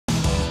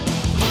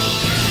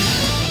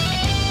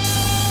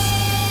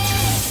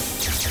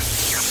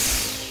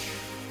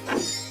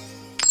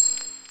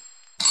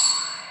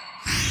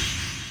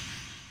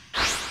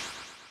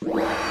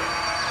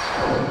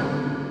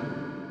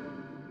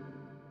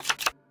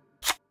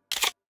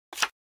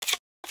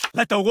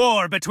Let the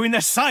war between the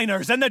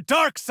Signers and the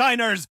Dark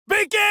Signers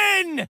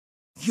begin!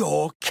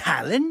 You're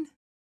Kalin?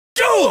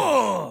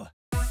 Duel!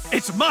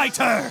 It's my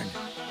turn!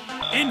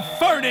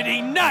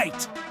 Infernity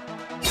Knight!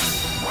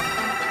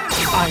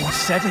 I'm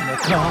setting a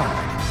card.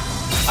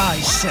 I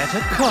set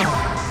a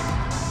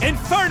card.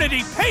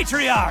 Infernity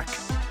Patriarch!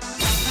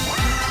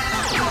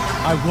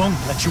 I won't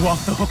let you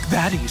off the hook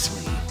that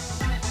easily.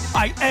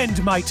 I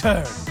end my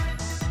turn.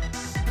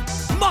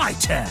 My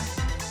turn.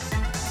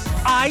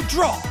 I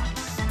draw.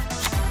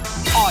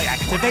 I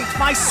activate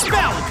my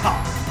spell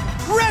card.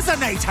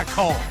 Resonator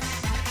Call.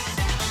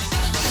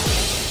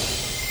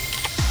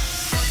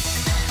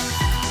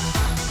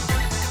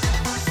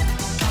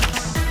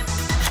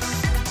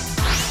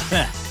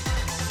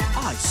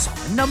 I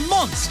summon a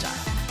monster.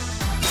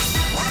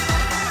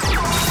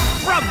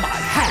 From my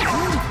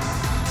hand,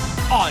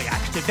 I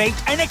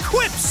activate an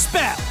equip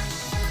spell.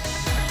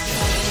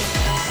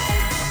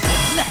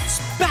 Let's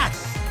battle.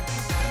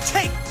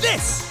 Take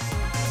this.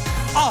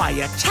 I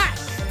attack.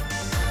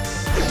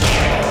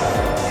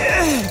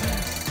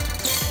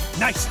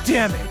 Nice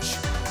damage.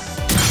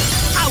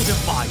 Out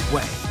of my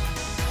way.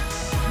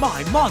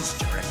 My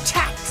monster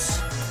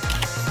attacks.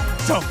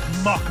 Don't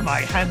mock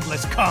my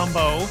handless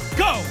combo.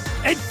 Go!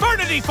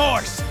 Infernity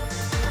Force!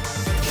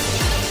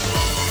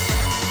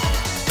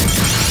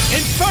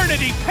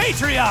 Infernity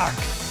Patriarch!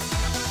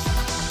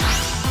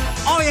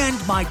 I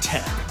end my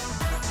turn.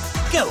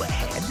 Go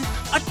ahead,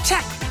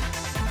 attack me.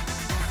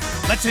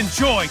 Let's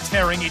enjoy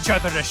tearing each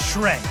other to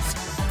shreds.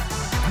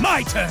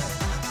 My turn!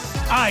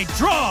 I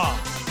draw!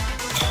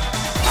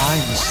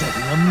 I'm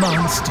setting a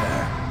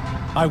monster.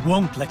 I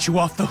won't let you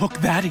off the hook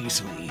that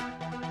easily.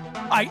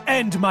 I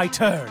end my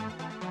turn.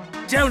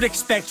 Don't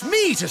expect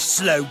me to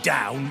slow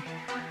down.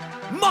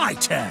 My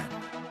turn.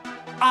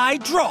 I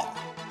draw.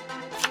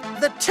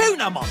 The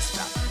Tuna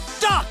Monster,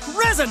 Dark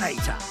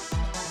Resonator.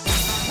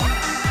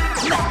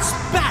 Let's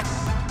battle.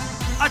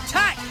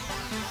 Attack,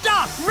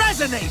 Dark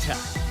Resonator.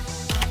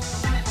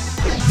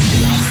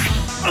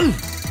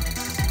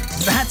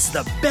 That's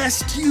the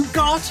best you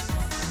got?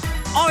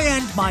 I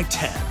end my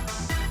turn.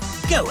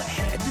 Go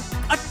ahead,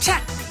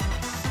 attack me.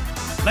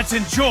 Let's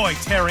enjoy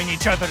tearing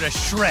each other to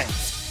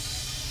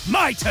shreds.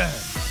 My turn.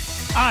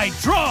 I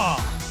draw.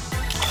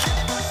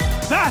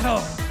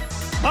 Battle.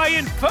 My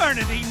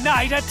Infernity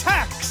Knight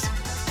attacks.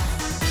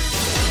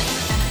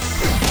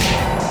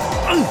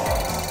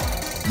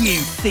 You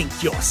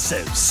think you're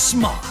so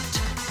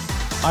smart?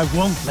 I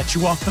won't let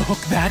you off the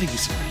hook that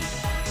easily.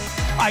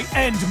 I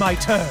end my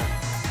turn.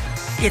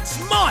 It's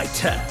my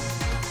turn.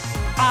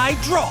 I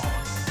draw.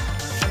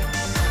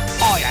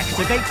 I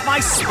activate my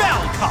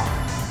spell card.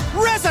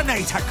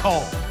 Resonator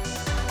Call.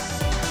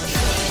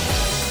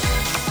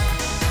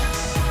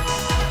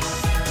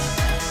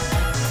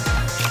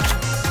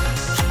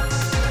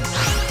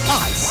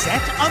 I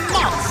set a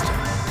monster.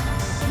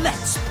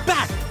 Let's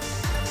battle.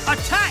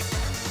 Attack,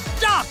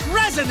 Dark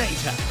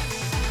Resonator.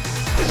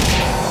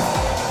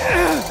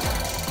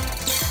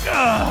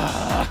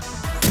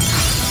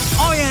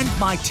 I end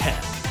my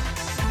turn.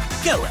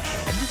 Go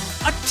ahead,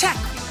 attack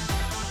me.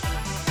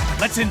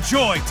 Let's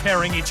enjoy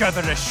tearing each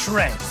other to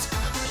shreds.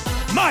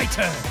 My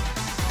turn.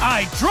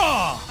 I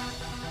draw.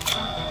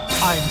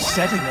 I'm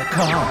setting a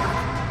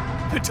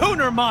card. The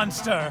Tuner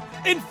Monster,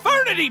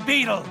 Infernity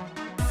Beetle.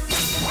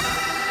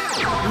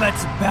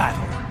 Let's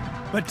battle,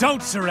 but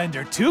don't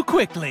surrender too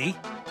quickly.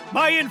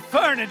 My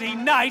Infernity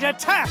Knight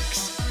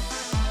attacks.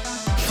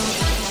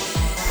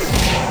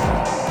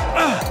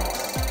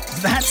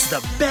 That's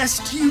the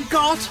best you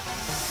got?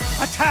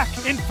 Attack,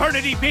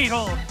 Infernity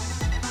Beetle!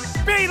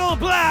 Beetle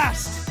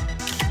Blast!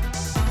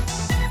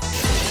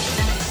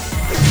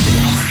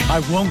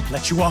 I won't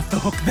let you off the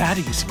hook that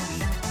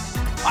easily.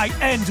 I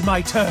end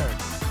my turn.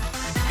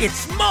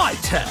 It's my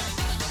turn.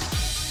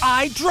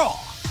 I draw.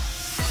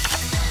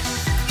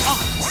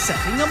 I'm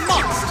setting a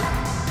monster.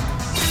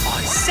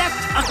 I set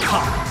a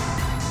card.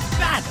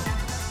 Battle.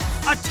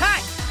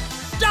 Attack.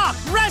 Dark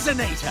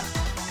Resonator.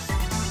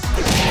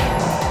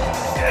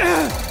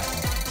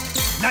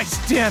 Nice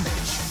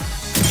damage.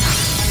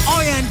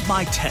 I end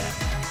my turn.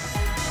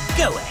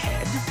 Go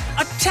ahead,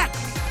 attack me.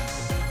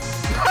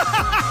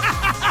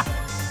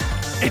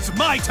 It's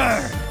my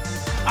turn.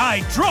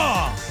 I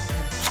draw.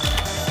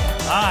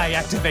 I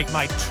activate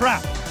my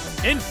trap.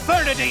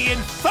 Infernity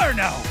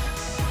Inferno.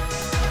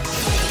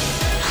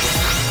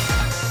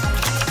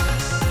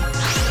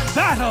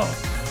 Battle.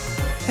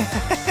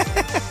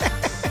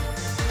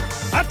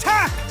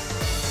 Attack.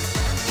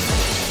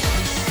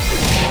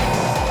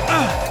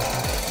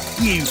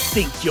 You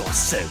think you're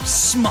so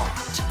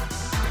smart?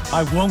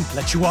 I won't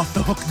let you off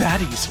the hook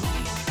that easily.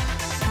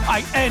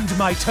 I end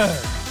my turn.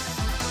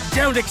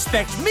 Don't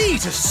expect me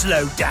to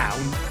slow down.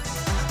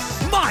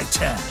 My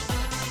turn.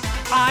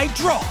 I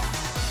draw.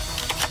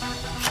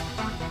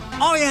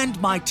 I end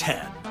my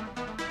turn.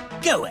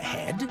 Go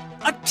ahead,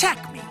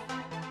 attack me.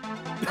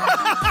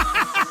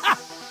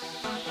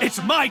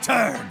 It's my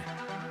turn.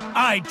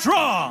 I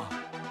draw.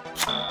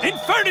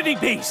 Infernity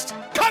Beast,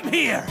 come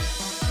here.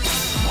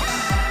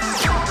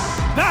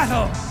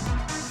 Battle!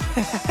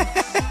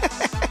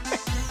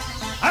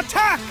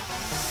 Attack!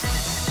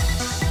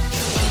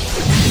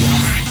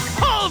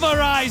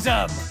 Pulverize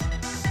them!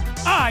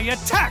 I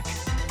attack!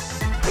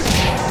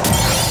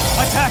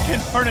 Attack,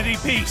 Infernity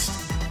Beast!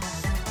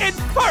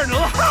 Infernal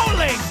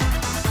Howling!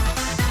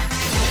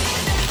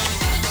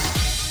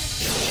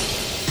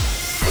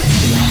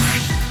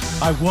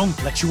 I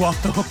won't let you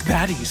off the hook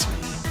that easily.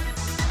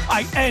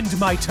 I end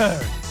my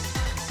turn.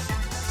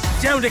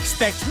 Don't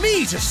expect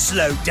me to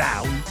slow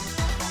down.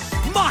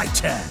 My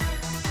turn.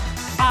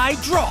 I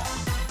draw.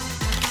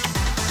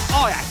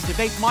 I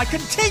activate my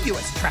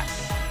continuous trap.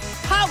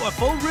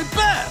 Powerful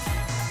rebirth.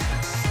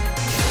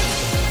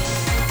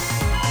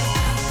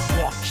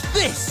 Watch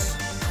this.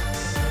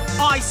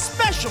 I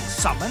special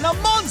summon a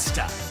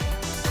monster.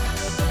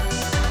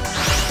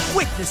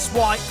 Witness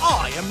why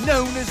I am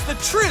known as the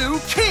true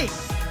king.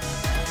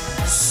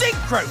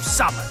 Synchro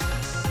summon.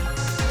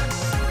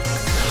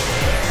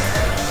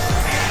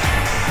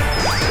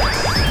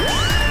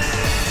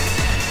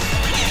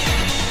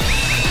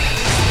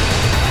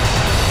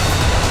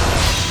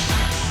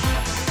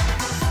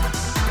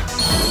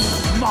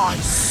 My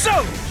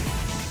soul!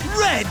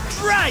 Red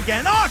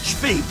Dragon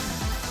Archfiend!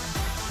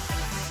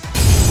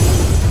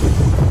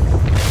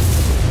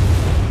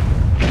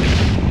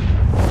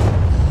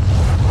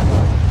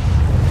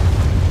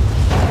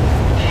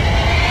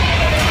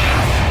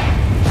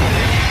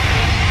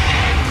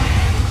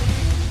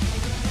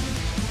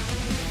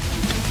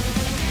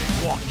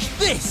 Watch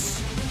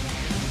this!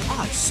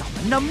 I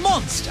summon a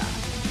monster!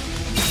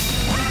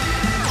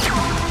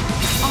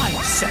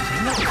 I'm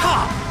setting a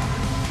card!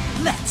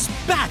 Let's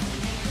battle!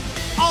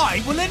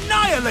 I will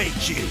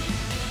annihilate you!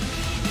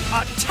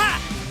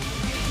 Attack!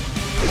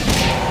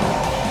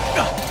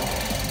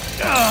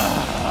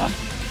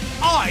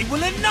 I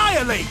will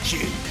annihilate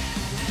you!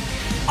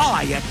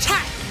 I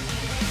attack!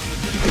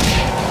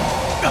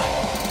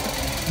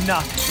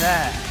 Not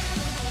bad,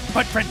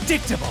 but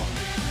predictable.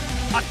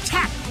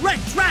 Attack Red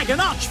Dragon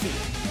Archfiend!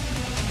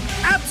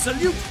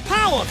 Absolute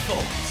power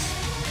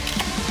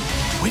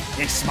force!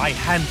 Witness my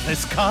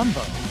handless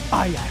combo.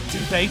 I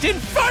activate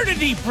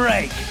Infernity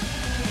Break!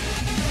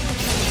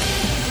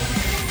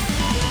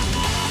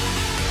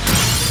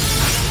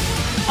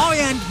 I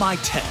end my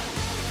turn.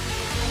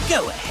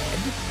 Go ahead,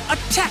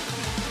 attack me.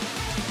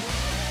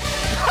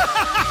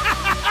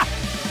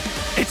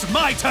 It's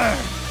my turn!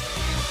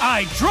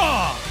 I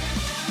draw!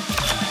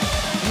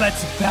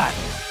 Let's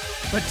battle,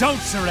 but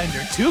don't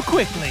surrender too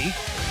quickly.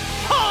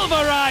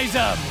 Pulverize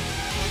them!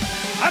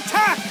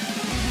 Attack!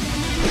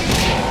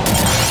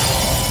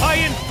 My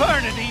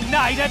Infernity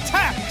Knight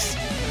attacks!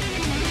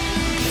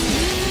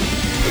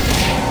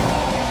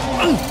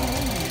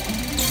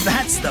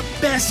 That's the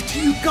best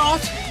you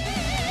got?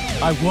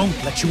 I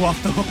won't let you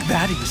off the hook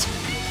that easily.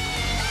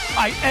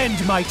 I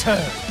end my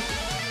turn.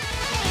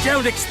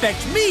 Don't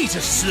expect me to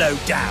slow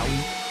down.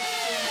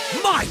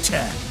 My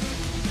turn.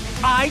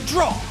 I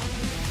draw.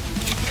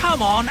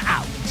 Come on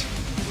out.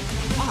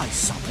 I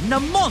summon a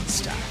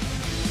monster.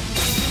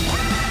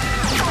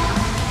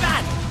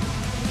 Battle.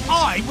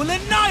 I will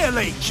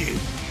annihilate you.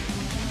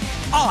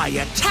 I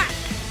attack.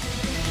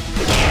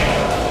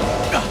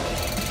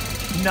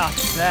 Not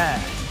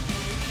bad,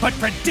 but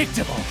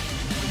predictable.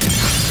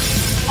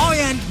 I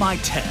end my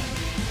turn.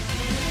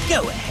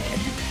 Go ahead,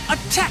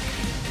 attack me.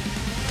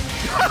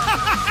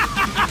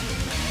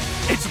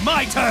 It's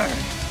my turn.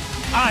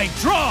 I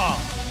draw.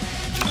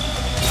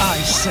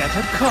 I set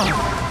a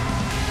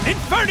card.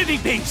 Infernity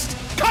Beast,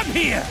 come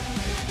here.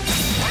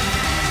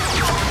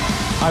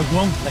 I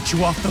won't let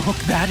you off the hook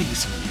that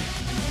easily.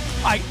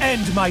 I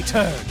end my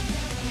turn.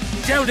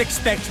 Don't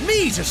expect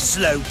me to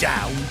slow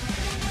down.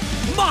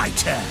 My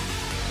turn.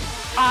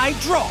 I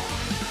draw.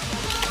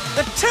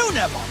 The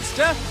Tuna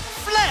Monster,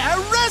 Flare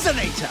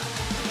Resonator.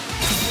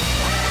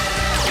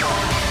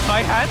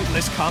 My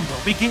handless combo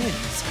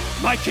begins.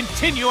 My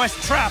continuous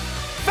trap,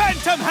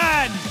 Phantom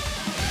Hand.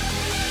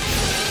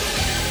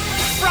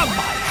 From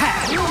my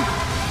hand,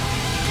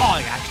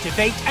 I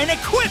activate an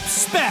Equip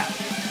spell.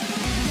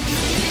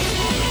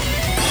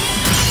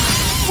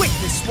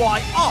 Witness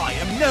why I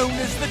am known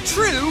as the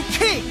true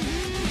king.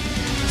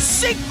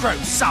 Synchro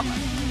summon.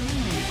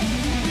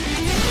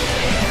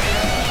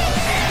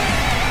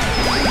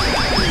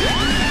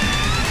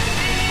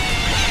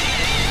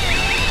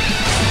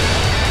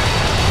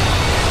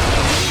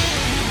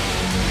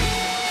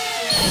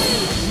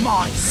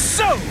 My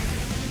soul!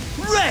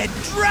 Red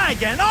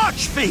Dragon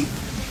Archfiend!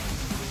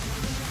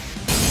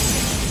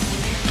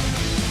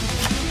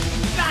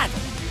 Battle!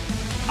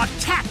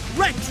 Attack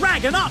Red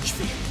Dragon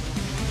Archfiend!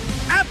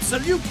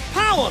 Absolute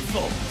power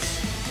force!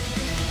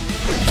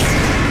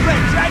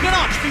 Red Dragon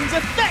Archfiend's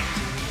effect!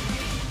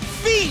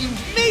 Fiend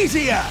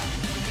Meteor!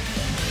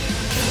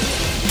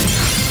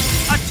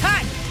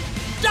 Attack!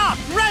 Dark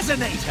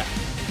Resonator!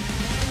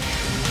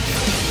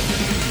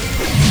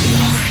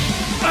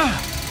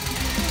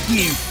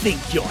 You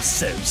think you're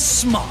so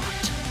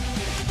smart?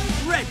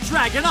 Red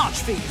Dragon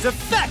Archfiend's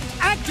effect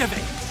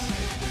activates!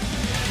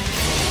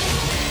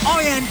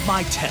 I end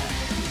my turn.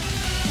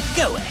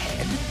 Go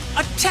ahead,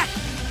 attack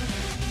me!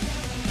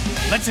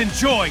 Let's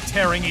enjoy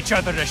tearing each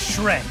other to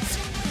shreds.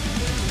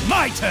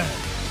 My turn.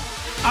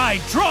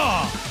 I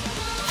draw.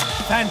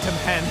 Phantom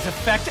Hand's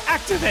effect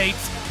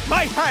activates.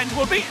 My hand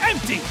will be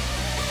empty.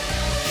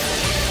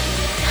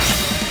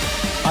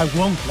 I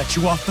won't let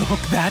you off the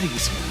hook that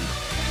easily.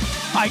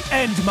 I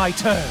end my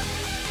turn.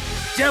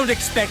 Don't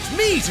expect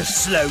me to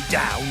slow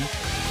down.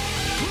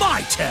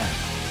 My turn.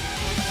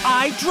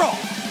 I draw.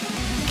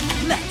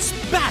 Let's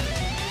battle.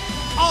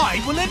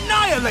 I will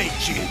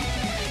annihilate you.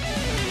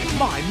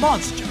 My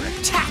monster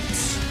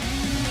attacks.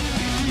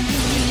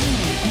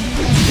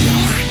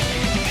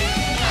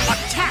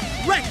 Attack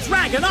Red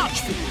Dragon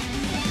Archfiend.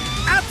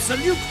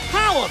 Absolute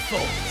power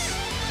force.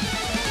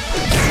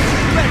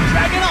 Red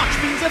Dragon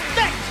Archfiend's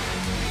effect.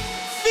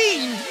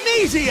 Fiend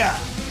Meteor.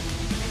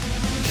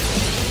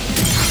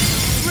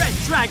 Red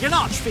Dragon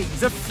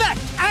Archfiend's effect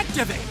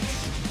activates.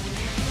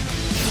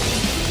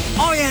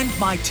 I end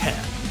my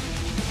turn.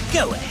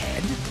 Go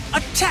ahead,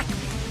 attack me.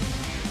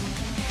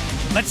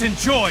 Let's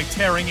enjoy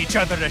tearing each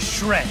other to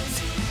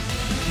shreds.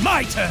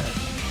 My turn.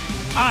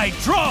 I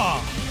draw.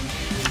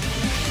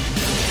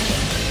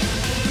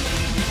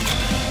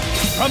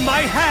 From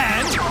my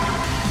hand,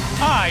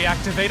 I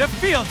activate a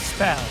field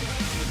spell.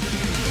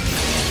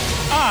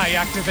 I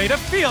activate a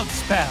field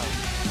spell.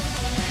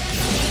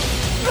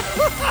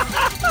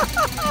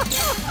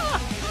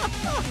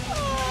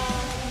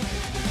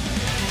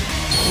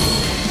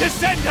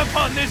 Descend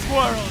upon this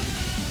world!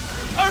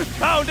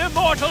 Earthbound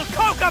immortal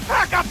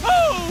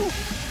Coca-Paca-Poo!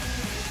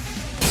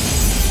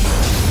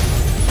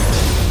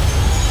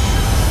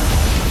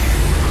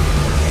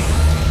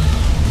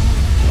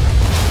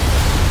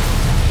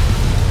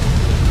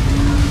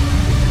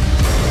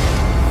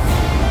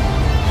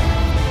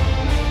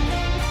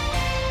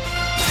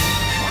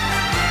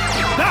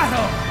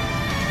 Battle!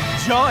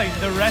 Join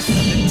the rest of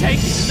the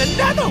takings in the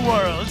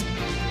netherworld!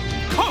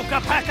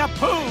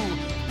 Coca-Paca-Poo!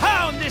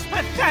 Pound this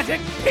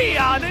pathetic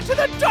peon into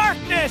the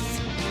darkness!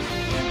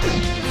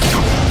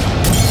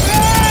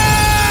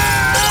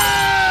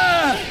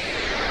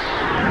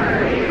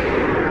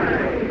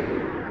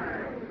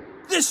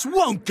 This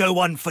won't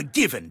go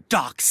unforgiven,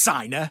 Dark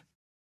Signer.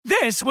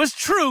 This was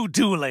true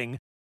dueling,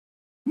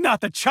 not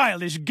the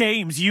childish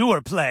games you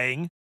were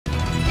playing.